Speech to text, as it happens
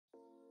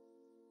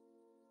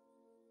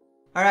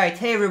Alright,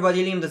 hey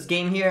everybody,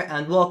 LiamDoesGame here,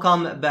 and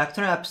welcome back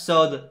to an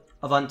episode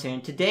of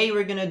Unturned. Today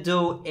we're gonna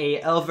do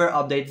a Elver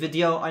update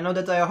video. I know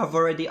that I have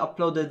already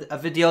uploaded a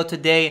video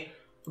today,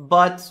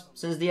 but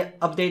since the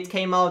update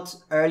came out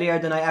earlier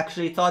than I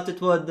actually thought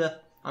it would,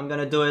 I'm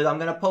gonna do it. I'm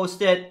gonna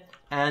post it,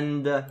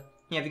 and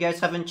yeah, if you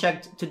guys haven't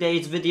checked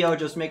today's video,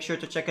 just make sure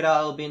to check it out.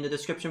 It'll be in the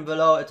description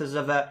below. It is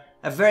a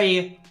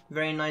very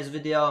nice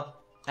video,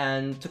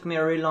 and took me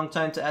a really long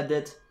time to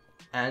edit.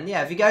 And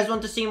yeah, if you guys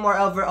want to see more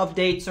Elver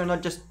updates, or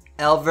not just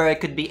Elver, it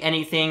could be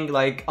anything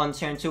like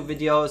Unturned 2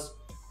 videos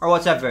or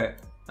whatever,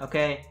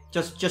 okay?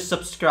 Just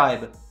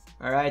subscribe,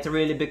 alright? A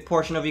really big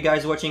portion of you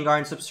guys watching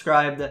aren't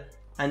subscribed,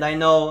 and I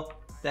know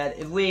that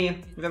if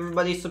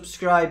everybody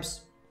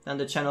subscribes, then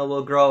the channel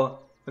will grow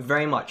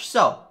very much.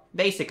 So,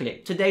 basically,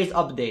 today's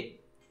update,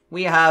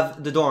 we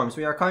have the dorms.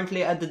 We are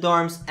currently at the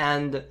dorms,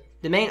 and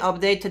the main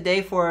update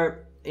today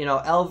for,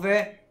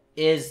 Elver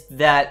is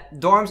that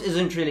dorms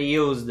isn't really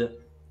used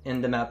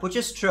in the map, which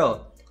is true.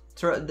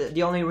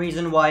 The only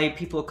reason why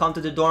people come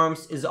to the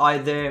dorms is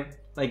either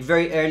like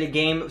very early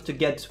game to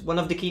get one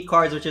of the key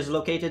cards which is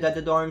located at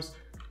the dorms,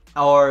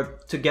 or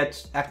to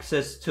get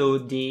access to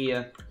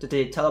the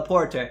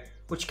teleporter,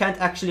 which can't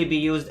actually be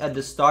used at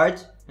the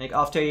start. Like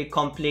after you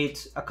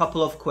complete a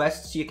couple of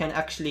quests, you can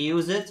actually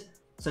use it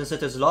since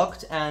it is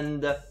locked.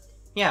 And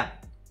yeah,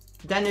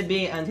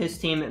 Daniby and his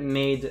team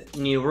made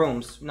new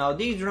rooms. Now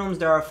these rooms,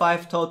 there are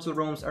 5 total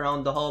rooms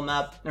around the whole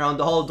map, around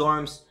the whole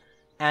dorms.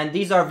 And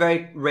these are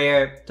very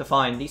rare to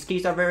find. These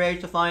keys are very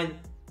rare to find.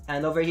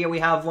 And over here we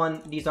have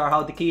one. These are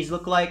how the keys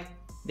look like.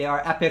 They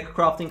are epic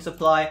crafting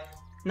supply.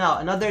 Now,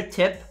 another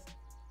tip.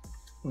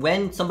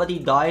 When somebody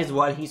dies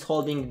while he's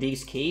holding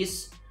these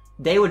keys,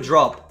 they would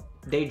drop.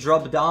 They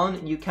drop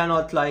down. You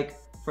cannot, like,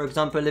 for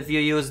example, if you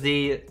use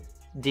the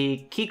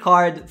key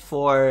card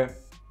for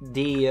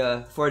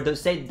the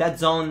say dead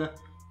zone,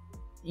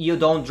 you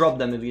don't drop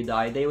them if you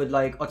die. They would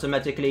like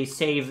automatically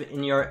save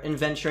in your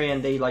inventory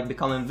and they like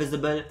become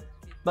invisible.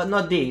 But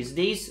not these.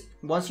 These,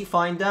 once you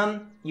find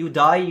them, you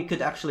die, you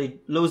could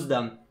actually lose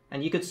them.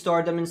 And you could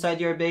store them inside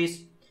your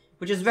base,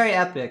 which is very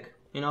epic.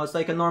 It's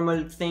like a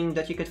normal thing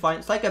that you could find.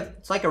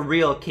 It's like a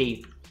real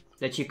key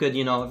that you could,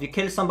 if you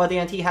kill somebody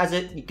and he has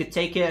it, you could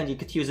take it and you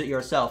could use it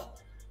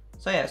yourself.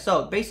 So yeah,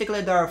 so basically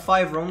there are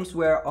 5 rooms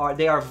where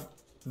they are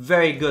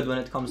very good when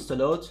it comes to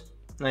loot.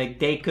 Like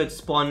they could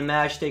spawn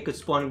mash, they could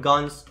spawn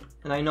guns.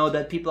 And I know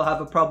that people have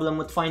a problem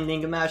with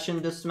finding a mash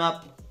in this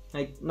map.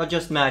 Like, not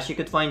just mash, you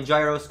could find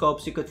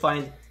gyroscopes, you could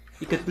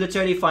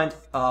literally find,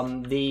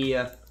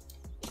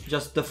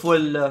 just the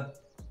full,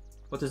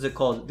 what is it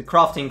called? The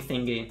crafting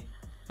thingy.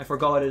 I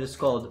forgot what it is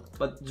called,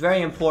 but it's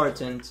very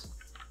important.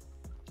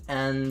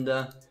 And,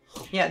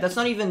 yeah, that's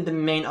not even the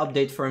main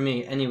update for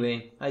me,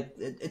 anyway.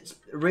 It's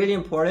really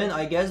important,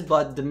 I guess,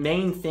 but the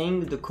main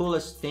thing, the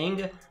coolest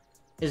thing,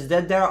 is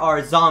that there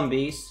are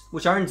zombies,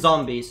 which aren't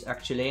zombies,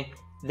 actually.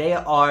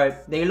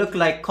 They look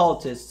like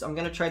cultists. I'm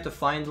gonna try to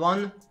find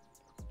one.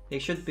 They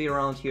should be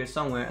around here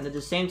somewhere, and at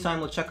the same time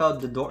we'll check out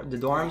the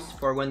dorms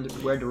for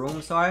where the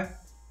rooms are.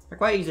 They're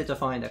quite easy to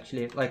find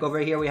actually. Like over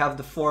here we have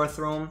the 4th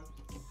room,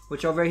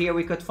 which over here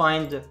we could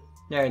find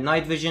there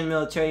night vision,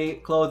 military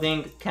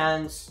clothing,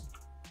 cans,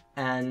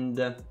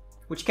 and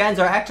which cans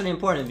are actually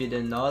important if you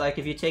didn't know. Like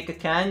if you take a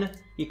can,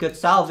 you could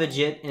salvage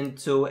it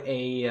into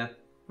a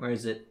where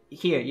is it?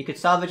 Here, you could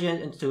salvage it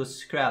into a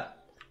scrap.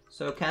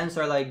 So cans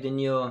are like the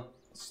new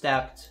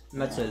stacked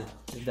metal,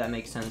 if that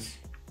makes sense.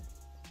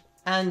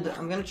 And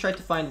I'm gonna try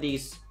to find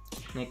these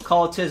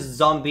cultist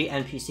zombie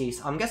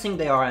NPCs. I'm guessing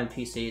they are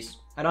NPCs.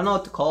 I don't know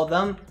what to call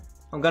them.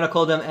 I'm gonna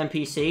call them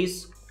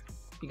NPCs.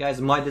 You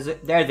guys might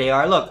there they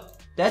are. Look,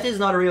 that is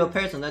not a real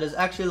person. That is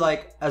actually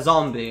like a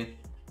zombie.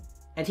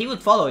 And he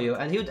would follow you,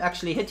 and he would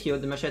actually hit you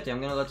with the machete. I'm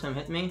gonna let him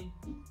hit me.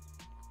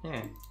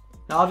 There.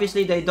 Now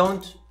obviously you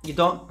don't,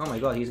 oh my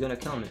god, he's gonna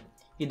kill me.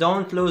 You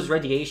don't lose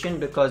radiation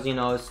because,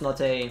 it's not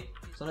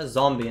a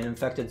zombie, an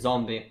infected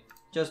zombie. It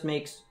just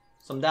makes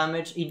some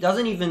damage. It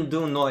doesn't even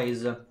do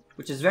noise,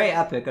 which is very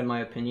epic in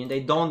my opinion. They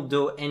don't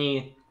do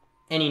any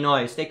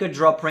noise. They could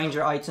drop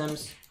ranger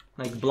items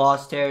like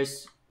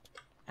blasters,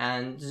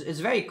 and it's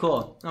very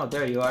cool. Oh,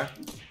 there you are.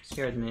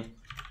 Scared me.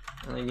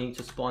 I need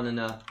to spawn in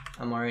a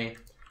MRE.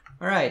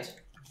 Alright.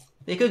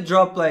 They could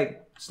drop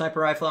like sniper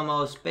rifle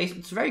ammo.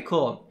 It's very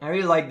cool. I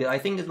really liked it. I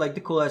think it's like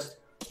the coolest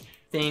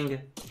thing.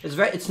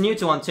 It's new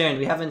to Unturned.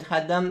 We haven't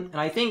had them,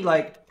 and I think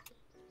like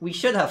we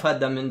should have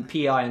had them in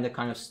PI and that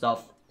kind of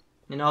stuff.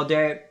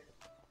 They're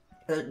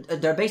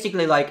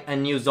basically like a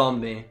new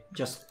zombie,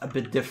 just a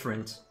bit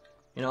different.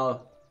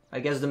 I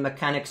guess the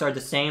mechanics are the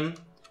same,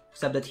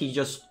 except that he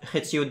just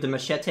hits you with the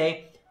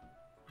machete.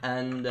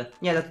 And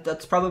yeah,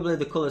 that's probably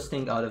the coolest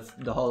thing out of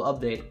the whole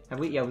update. And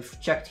we've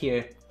checked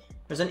here.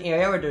 There's an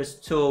area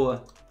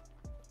where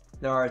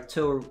there are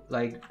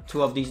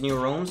two of these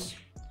new rooms.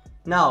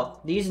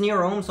 Now, these new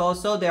rooms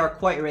also, they are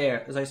quite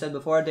rare. As I said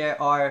before,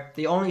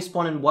 they only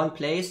spawn in one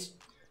place.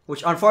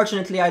 Which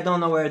unfortunately I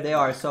don't know where they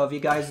are, so if you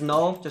guys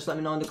know, just let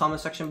me know in the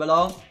comment section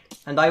below,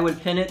 and I will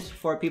pin it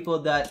for people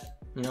that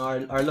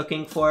are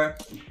looking for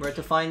where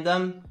to find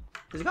them.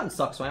 This gun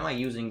sucks, why am I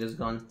using this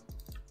gun?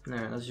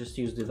 No, let's just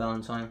use the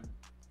Valentine.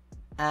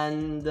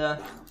 And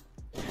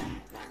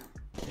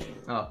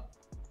oh.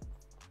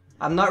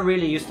 I'm not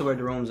really used to where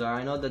the rooms are.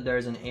 I know that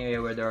there's an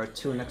area where there are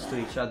two next to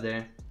each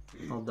other.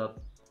 Hold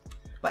up.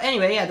 But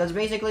anyway, yeah, that's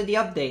basically the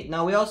update.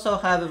 Now we also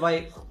have, if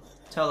I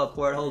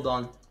teleport, hold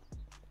on.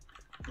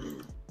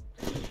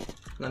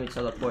 Let me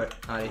teleport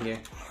out of here.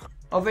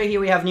 Over here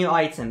we have new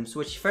items,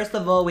 which first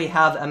of all we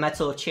have a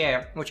metal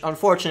chair, which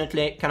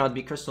unfortunately cannot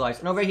be crystallized.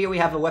 And over here we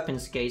have a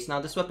weapons case. Now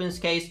this weapons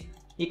case,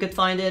 you could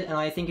find it, and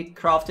I think you could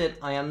craft it.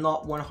 I am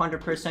not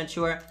 100%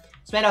 sure.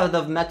 It's made out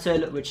of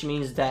metal, which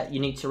means that you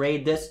need to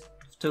raid this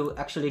to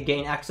actually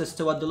gain access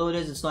to what the loot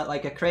is. It's not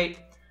like a crate.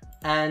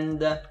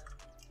 And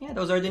yeah,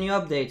 those are the new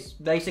updates.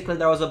 Basically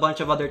there was a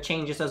bunch of other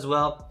changes as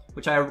well,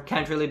 which I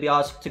can't really be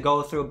asked to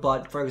go through.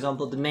 But for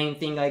example, the main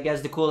thing, I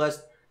guess the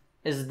coolest,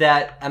 is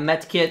that a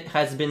medkit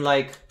has been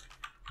like,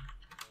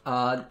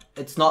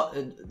 it's not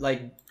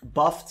like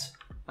buffed,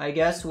 I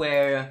guess,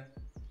 where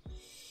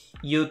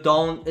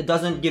it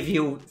doesn't give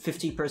you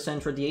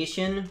 50%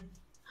 radiation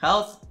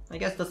health, I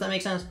guess. Does that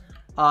make sense?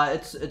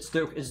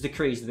 It's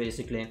decreased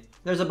basically.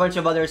 There's a bunch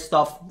of other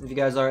stuff if you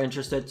guys are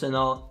interested to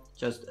know.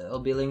 Just it'll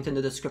be linked in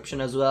the description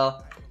as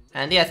well.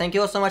 And yeah, thank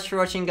you all so much for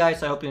watching,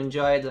 guys. I hope you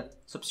enjoyed.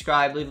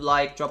 Subscribe, leave a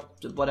like,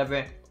 drop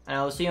whatever, and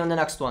I will see you on the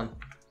next one.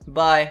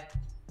 Bye.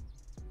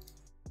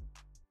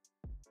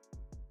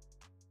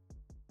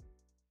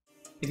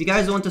 If you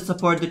guys want to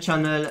support the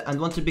channel and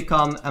want to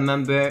become a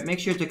member, make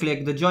sure to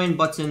click the join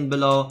button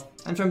below,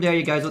 and from there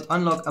you guys will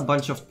unlock a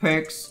bunch of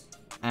perks.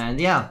 And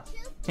yeah,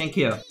 thank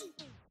you.